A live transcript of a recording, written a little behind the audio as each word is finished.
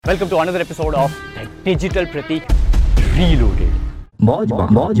Welcome to another episode of The Digital Pratik Reloaded.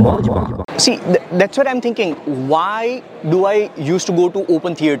 See, that's what I'm thinking. Why do I used to go to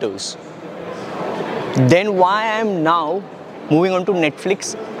open theaters? Then why I'm now moving on to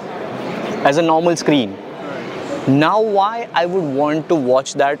Netflix as a normal screen? Now why I would want to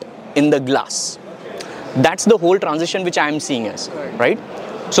watch that in the glass? That's the whole transition which I am seeing as, right?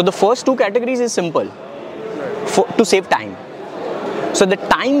 So the first two categories is simple. To save time. So the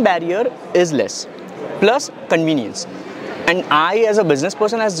time barrier is less, plus convenience. And I as a business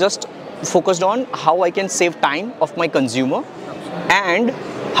person has just focused on how I can save time of my consumer and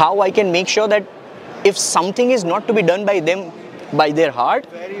how I can make sure that if something is not to be done by them, by their heart,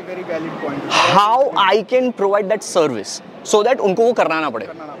 very valid point. How I can provide that service so that unko wo karna na pade.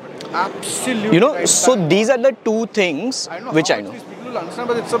 Absolutely. You know, right. so these are the two things which I know. People will understand,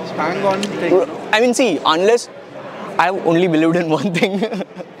 but it's a bang on thing. I mean, see, unless I have only believed in one thing.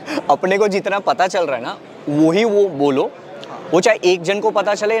 अपने को जितना पता चल रहा है ना, वही वो बोलो. वो चाहे एक जन को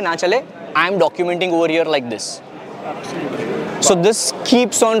पता चले ना चले. I am documenting over here like this. Absolutely. So this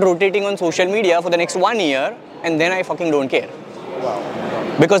keeps on rotating on social media for the next 1 year, and then I fucking don't care.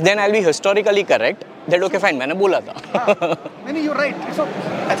 Wow. Because then I'll be historically correct that okay fine, मैंने बोला था. Maybe you're right. So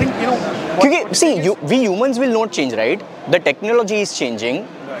I think क्योंकि see, we humans will not change, right? The technology is changing.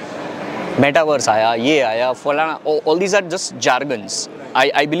 Metaverse आया, ये आया, फलाना, all these are just jargons.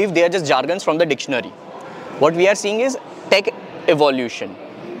 I believe they are just jargons from the dictionary. What we are seeing is tech evolution.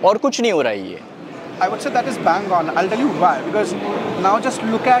 और कुछ नहीं हो रहा है ये. I would say that is bang on. I'll tell you why. Because now just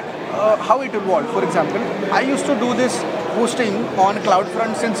look at how it evolved. For example, I used to do this hosting on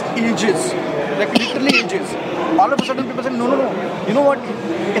CloudFront since ages, like literally ages. All of a sudden people say, no. You know what?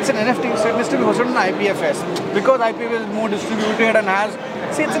 It's an NFT, so it needs to be hosted on IPFS. Because IPFS is more distributed and has...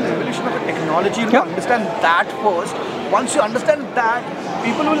 See, it's an evolution of a technology. You need to understand that first. Once you understand that,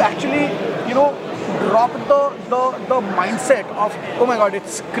 people will actually, drop the mindset of, oh my god,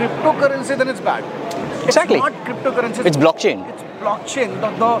 it's cryptocurrency, then it's bad. Exactly. It's not cryptocurrency. It's blockchain. It's blockchain.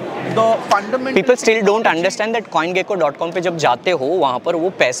 The fundamental... People still don't understand that CoinGecko.com पे जब जाते हो वहाँ पर वो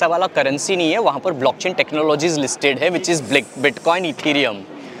पैसा वाला currency नहीं है, वहाँ पर blockchain technologies listed है, which is Bitcoin, Ethereum.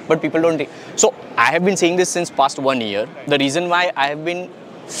 But people don't. So I have been saying this since past 1 year. The reason why I have been,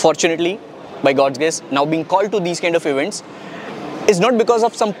 fortunately, by God's grace, now being called to these kind of events is not because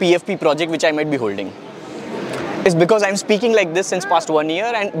of some PFP project which I might be holding. It's because I'm speaking like this since past 1 year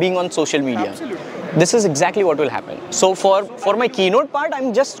and being on social media. Absolutely. This is exactly what will happen. So for my keynote part,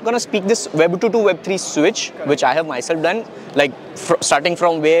 I'm just gonna speak this Web 2 to Web 3 switch, which I have myself done, like starting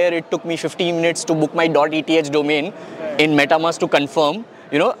from where it took me 15 minutes to book my .eth domain in MetaMask to confirm.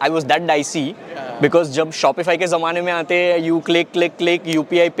 I was that dicey because जब Shopify के ज़माने में आते हैं, you click,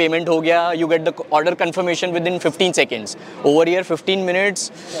 UPI payment हो गया, you get the order confirmation within 15 seconds. Over here 15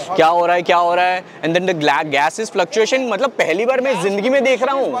 minutes, क्या हो रहा है, and then the gas is fluctuation. मतलब पहली बार मैं ज़िंदगी में देख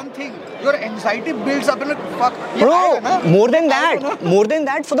रहा हूँ. One thing, your anxiety builds up in a fuck. Bro, more than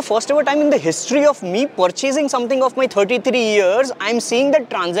that, for the first ever time in the history of me purchasing something of my 33 years, I'm seeing that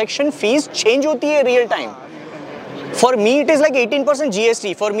transaction fees change होती है real time. For me, it is like 18%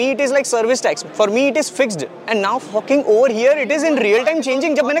 GST. For me, it is like service tax. For me, it is fixed. And now, fucking over here, it is in real time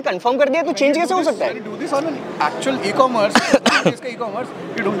changing. जब मैंने confirm कर दिया, तो change कैसे हो सकता है? When you do this on an actual e-commerce,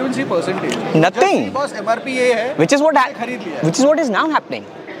 you don't even see percentage. Nothing. Just MRP ये है. Which is what is now happening.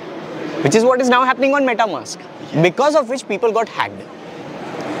 Which is what is now happening on MetaMask. Because of which people got hacked.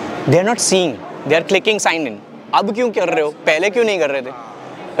 They are not seeing. They are clicking sign in. अब क्यों कर रहे हो? पहले क्यों नहीं कर रहे थे?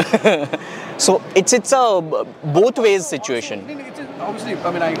 So it's a both ways situation. Obviously,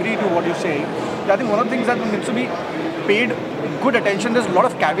 I agree to what you're saying. I think one of the things that needs to be paid good attention. There's a lot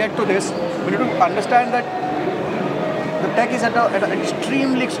of caveat to this. We need to understand that the tech is at an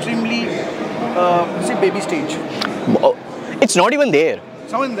extremely, baby stage. It's not even there.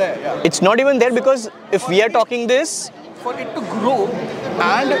 It's not in there, yeah. It's not even there because if we are talking this, for it to grow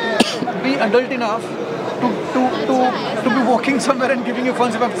and be adult enough to be walking somewhere and giving you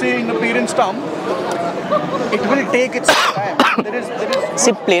funds, if I'm saying in a parent's term, it will take its time. There is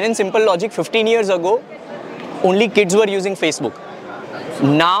see, plain and simple logic, 15 years ago, only kids were using Facebook.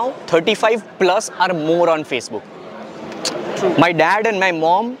 Now, 35 plus are more on Facebook. True. My dad and my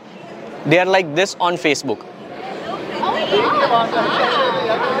mom, they are like this on Facebook.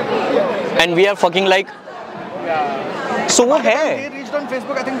 And we are fucking like... So what hai? They reached on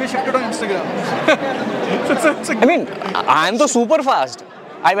Facebook, I think we shifted on Instagram. I mean, I am so super fast.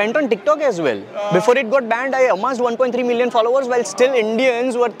 I went on TikTok as well. Before it got banned, I amassed 1.3 million followers while still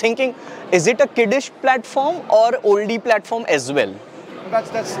Indians were thinking, is it a kiddish platform or oldie platform as well?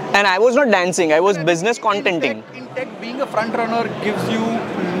 That's and I was not dancing, I was business contenting. In tech, being a front runner gives you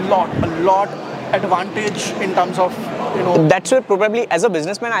lot advantage in terms of, you know. That's where probably as a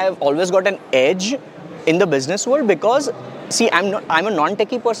businessman I have always got an edge in the business world, because see, I'm a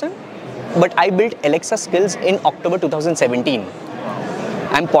non-techie person, but I built Alexa skills in October 2017.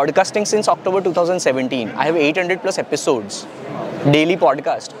 I'm podcasting since October 2017. I have 800 plus episodes, daily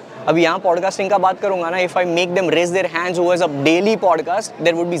podcast. अब यहाँ podcasting का बात करूँगा ना, if I make them raise their hands who has a daily podcast,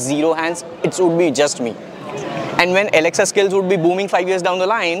 there would be 0 hands. It would be just me. And when Alexa skills would be booming 5 years down the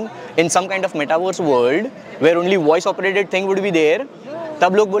line in some kind of metaverse world where only voice operated thing would be there,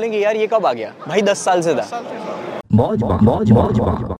 तब लोग बोलेंगे यार ये कब आ गया भाई, 10 साल से था.